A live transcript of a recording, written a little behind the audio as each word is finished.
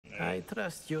I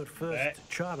trust your first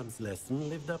charms lesson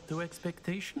lived up to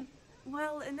expectation?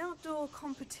 Well, an outdoor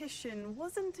competition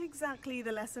wasn't exactly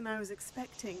the lesson I was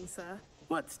expecting, sir.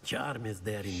 What charm is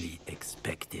there in the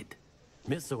expected?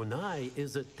 Miss Onai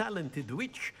is a talented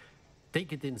witch.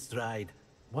 Take it in stride.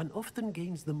 One often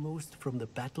gains the most from the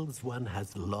battles one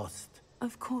has lost.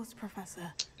 Of course,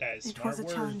 Professor. It was a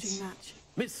challenging match.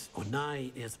 Miss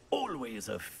Onai is always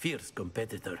a fierce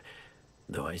competitor,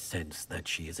 though I sense that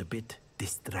she is a bit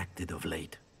distracted of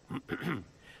late.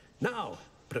 Now,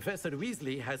 Professor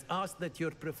Weasley has asked that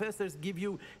your professors give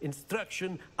you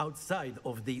instruction outside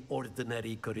of the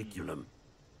ordinary curriculum.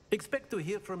 Expect to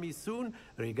hear from me soon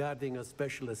regarding a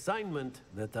special assignment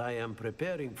that I am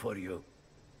preparing for you.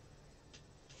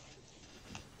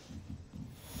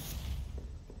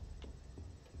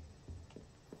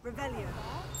 Revelio,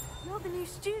 you're the new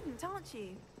student, aren't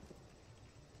you?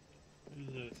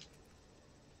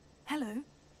 Hello,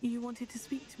 you wanted to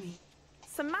speak to me.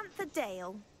 Samantha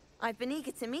Dale. I've been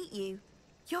eager to meet you.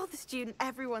 You're the student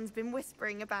everyone's been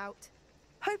whispering about.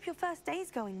 Hope your first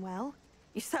day's going well.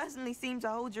 You certainly seem to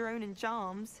hold your own in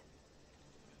charms.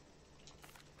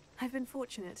 I've been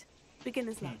fortunate.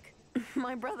 Beginner's luck.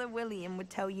 My brother William would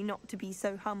tell you not to be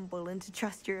so humble and to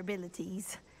trust your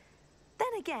abilities.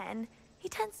 Then again, he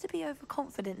tends to be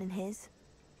overconfident in his.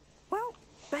 Well,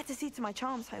 better see to my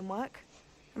charms homework.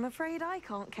 I'm afraid I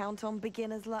can't count on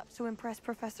beginner's luck to impress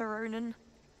Professor Ronan.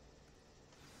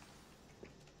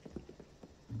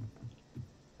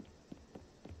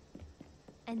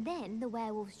 And then the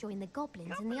werewolves joined the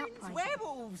goblins in the uprising.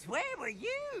 Werewolves, where were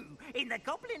you? In the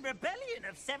Goblin Rebellion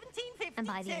of 1752. And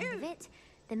by the end of it,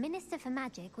 the Minister for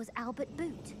Magic was Albert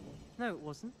Boot. No, it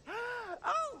wasn't.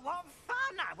 Oh, what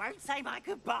fun! I won't say my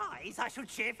goodbyes. I shall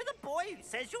cheer for the boy who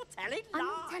says you're telling lies. I'm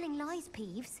not telling lies,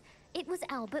 Peeves. It was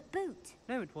Albert Boot.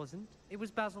 No, it wasn't. It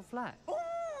was Basil Flack.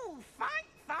 Ooh, fight!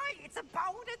 It's a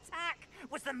bold attack.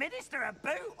 Was the Minister a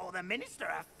boot or the Minister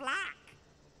a flack?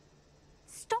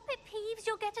 Stop it, Peeves.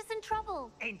 You'll get us in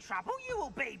trouble. In trouble you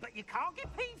will be, but you can't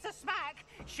give Peeves a smack.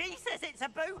 She says it's a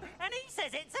boot, and he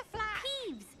says it's a flack.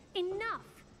 Peeves,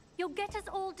 enough. You'll get us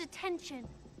all detention.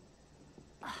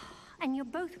 And you're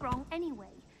both wrong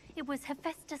anyway. It was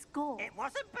Hephaestus Gore. It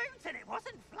wasn't boot and it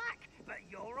wasn't flack, but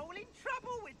you're all in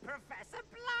trouble with Professor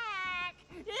Black.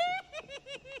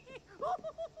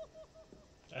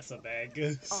 That's a bad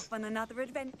goose. Off on another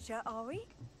adventure, are we?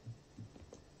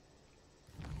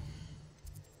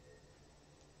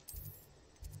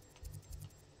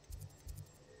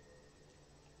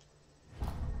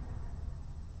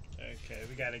 Okay,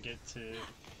 we gotta get to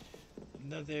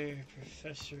another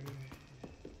Professor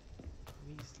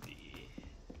Weasley.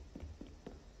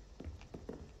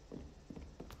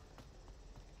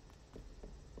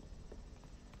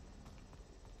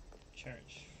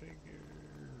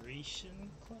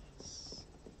 Transfiguration class?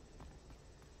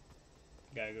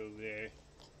 Gotta go there.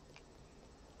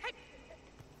 Hey,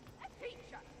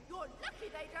 teacher, you're lucky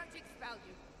they don't expel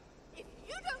you. If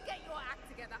you don't get your act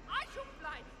together, I shall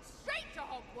fly straight to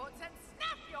Hogwarts and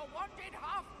snap your wand in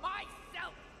half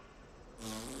myself.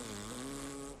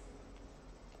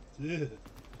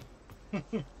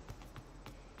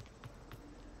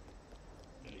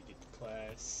 Gotta get to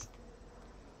class.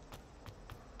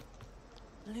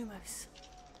 Lumos.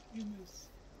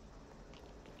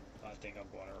 I think I'm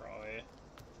going the wrong way.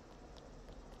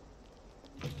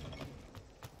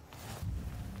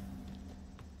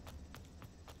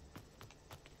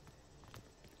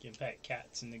 Can pet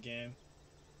cats in the game.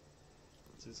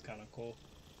 This is kind of cool.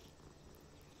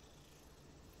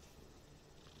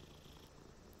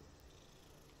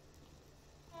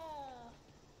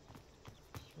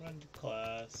 Let's run to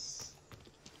class.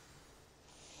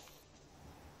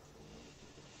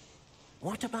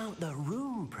 What about the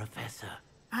room, Professor?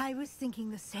 I was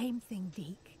thinking the same thing,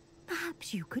 Deke.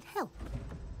 Perhaps you could help.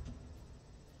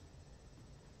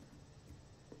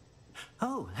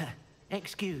 Oh,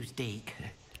 excuse, Deke.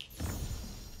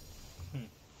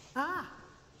 Ah,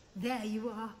 there you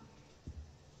are.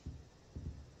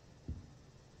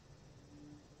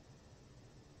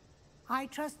 I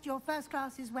trust your first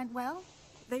classes went well?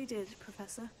 They did,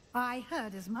 Professor. I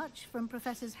heard as much from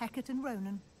Professors Hecat and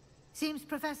Ronan. Seems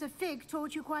Professor Fig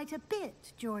taught you quite a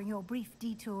bit during your brief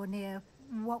detour near...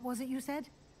 what was it you said?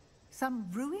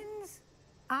 Some ruins?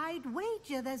 I'd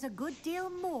wager there's a good deal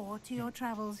more to your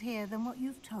travels here than what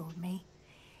you've told me.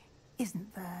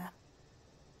 Isn't there?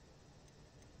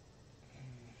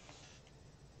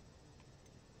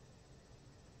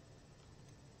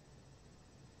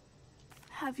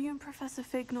 Have you and Professor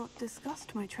Fig not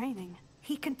discussed my training?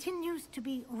 He continues to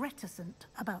be reticent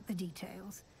about the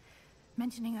details,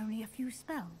 mentioning only a few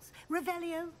spells.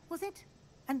 Revelio, was it?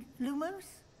 And Lumos?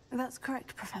 That's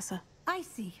correct, Professor. I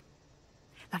see.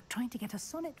 Like trying to get a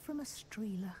sonnet from a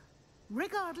streeler.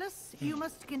 Regardless, you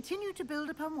must continue to build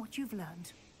upon what you've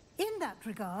learned. In that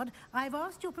regard, I've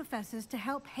asked your professors to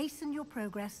help hasten your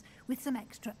progress with some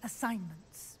extra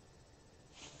assignments.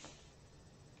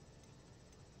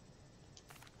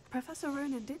 Professor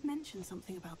Ronan did mention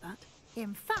something about that.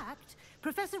 In fact,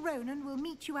 Professor Ronan will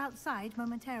meet you outside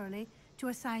momentarily to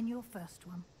assign your first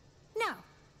one. Now,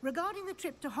 regarding the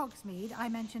trip to Hogsmeade I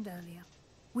mentioned earlier,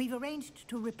 we've arranged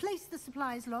to replace the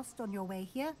supplies lost on your way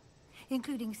here,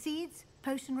 including seeds,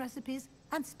 potion recipes,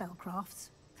 and spellcrafts.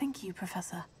 Thank you,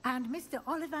 Professor. And Mr.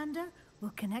 Ollivander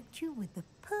will connect you with the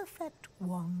perfect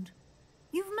wand.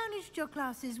 You've managed your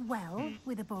classes well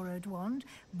with a borrowed wand,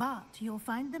 but you'll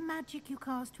find the magic you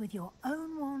cast with your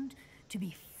own wand to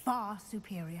be far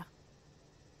superior.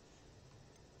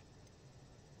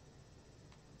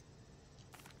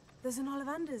 There's an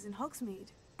Ollivander's in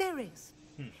Hogsmeade. There is.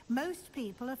 Most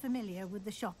people are familiar with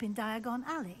the shop in Diagon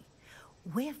Alley.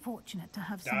 We're fortunate to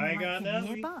have someone like him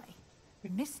nearby.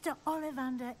 Mr.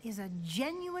 Ollivander is a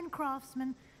genuine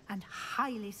craftsman and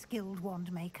highly skilled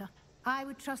wand maker. I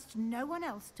would trust no one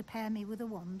else to pair me with a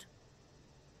wand.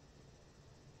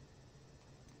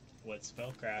 What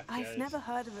spellcraft I've is? never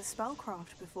heard of a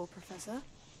spellcraft before, Professor.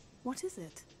 What is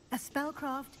it? A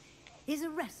spellcraft is a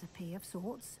recipe of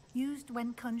sorts used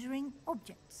when conjuring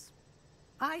objects.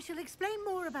 I shall explain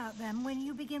more about them when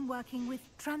you begin working with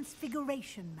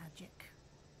transfiguration magic.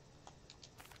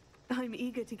 I'm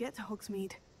eager to get to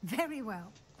Hogsmeade. Very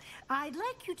well. I'd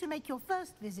like you to make your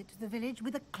first visit to the village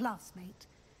with a classmate.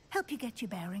 Help you get your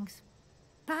bearings.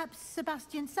 Perhaps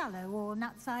Sebastian Sallow or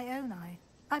Natsai Onai.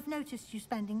 I've noticed you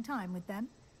spending time with them.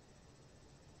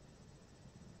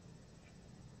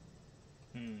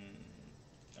 I'm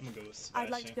gonna go with Sebastian. I'd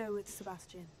like to go with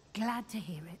Sebastian. Glad to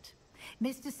hear it.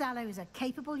 Mr. Sallow is a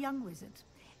capable young wizard,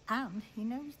 and he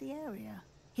knows the area.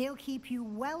 He'll keep you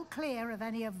well clear of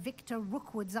any of Victor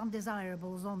Rookwood's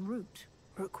undesirables en route.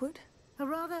 Rookwood? A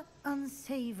rather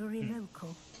unsavory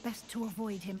local. Best to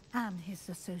avoid him and his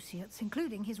associates,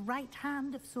 including his right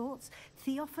hand of sorts,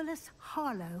 Theophilus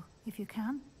Harlow, if you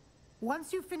can.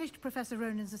 Once you've finished Professor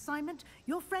Ronan's assignment,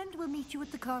 your friend will meet you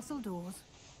at the castle doors.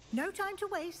 No time to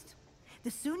waste.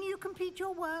 The sooner you complete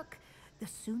your work, the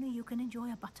sooner you can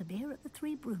enjoy a butterbeer at the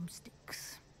Three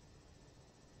Broomsticks.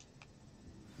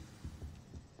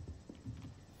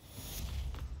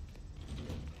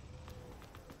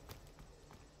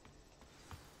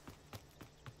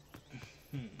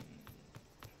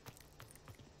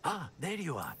 Ah, there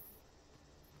you are.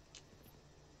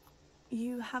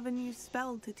 You have a new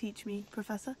spell to teach me,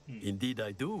 Professor? Indeed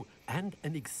I do, and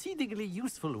an exceedingly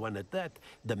useful one at that.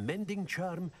 The mending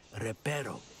charm,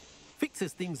 reparo.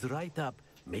 Fixes things right up,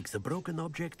 makes a broken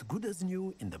object good as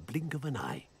new in the blink of an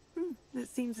eye. It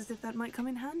seems as if that might come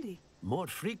in handy. More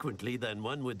frequently than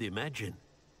one would imagine.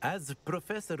 As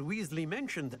Professor Weasley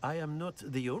mentioned, I am not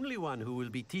the only one who will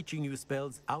be teaching you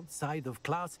spells outside of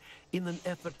class in an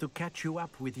effort to catch you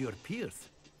up with your peers.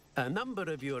 A number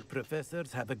of your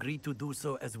professors have agreed to do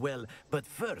so as well, but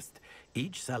first,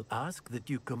 each shall ask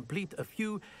that you complete a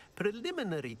few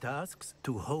preliminary tasks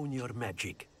to hone your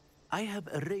magic. I have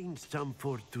arranged some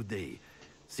for today.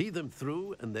 See them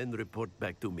through and then report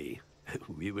back to me.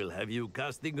 We will have you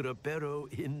casting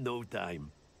reparo in no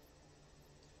time.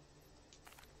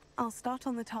 I'll start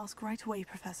on the task right away,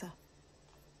 Professor.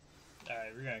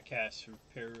 Alright, we're gonna cast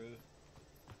reparo.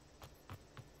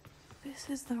 This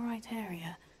is the right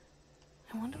area.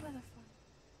 I wonder where the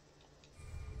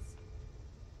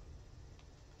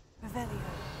Revelio.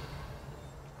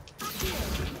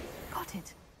 Got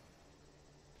it.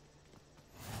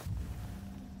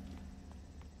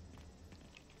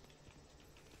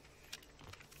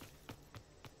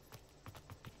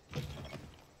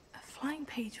 A flying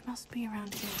page must be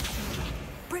around here.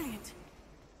 Brilliant.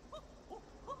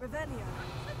 Revelio.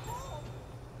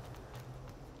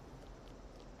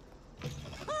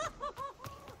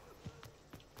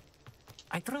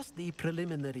 I trust the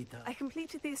preliminary task. I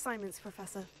completed the assignments,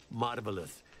 Professor.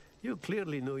 Marvelous. You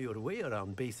clearly know your way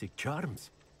around basic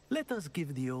charms. Let us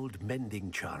give the old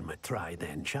mending charm a try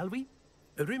then, shall we?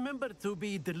 Remember to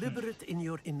be deliberate in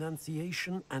your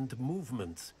enunciation and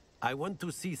movements. I want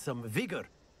to see some vigor.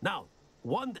 Now,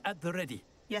 wand at the ready.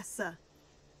 Yes, sir.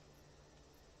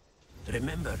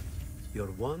 Remember,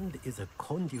 your wand is a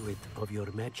conduit of your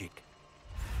magic.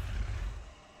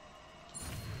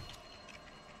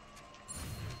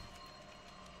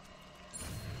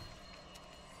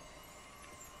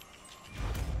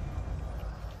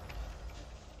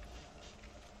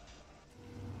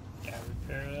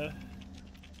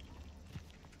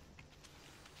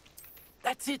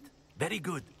 That's it. Very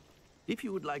good. If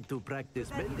you would like to practice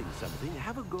mending something,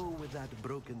 have a go with that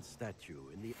broken statue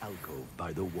in the alcove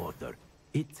by the water.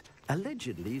 It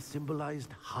allegedly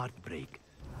symbolized heartbreak.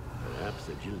 Perhaps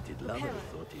a jilted lover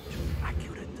thought it too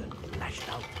accurate and lashed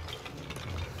out.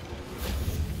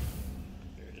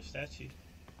 There's a statue.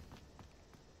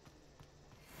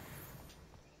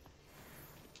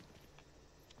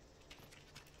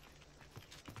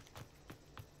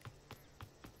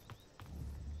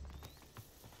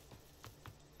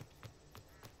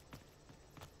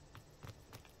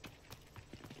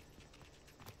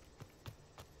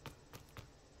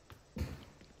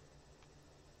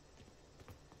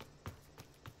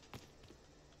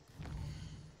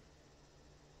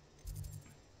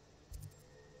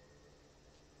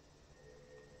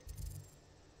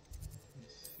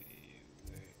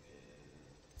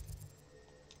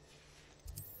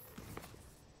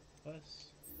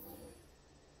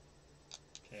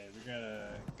 Okay, we're gonna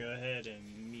go ahead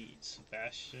and meet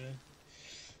Sebastian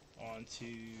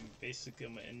basically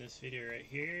I'm gonna end this video right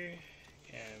here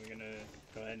and we're gonna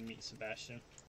go ahead and meet Sebastian.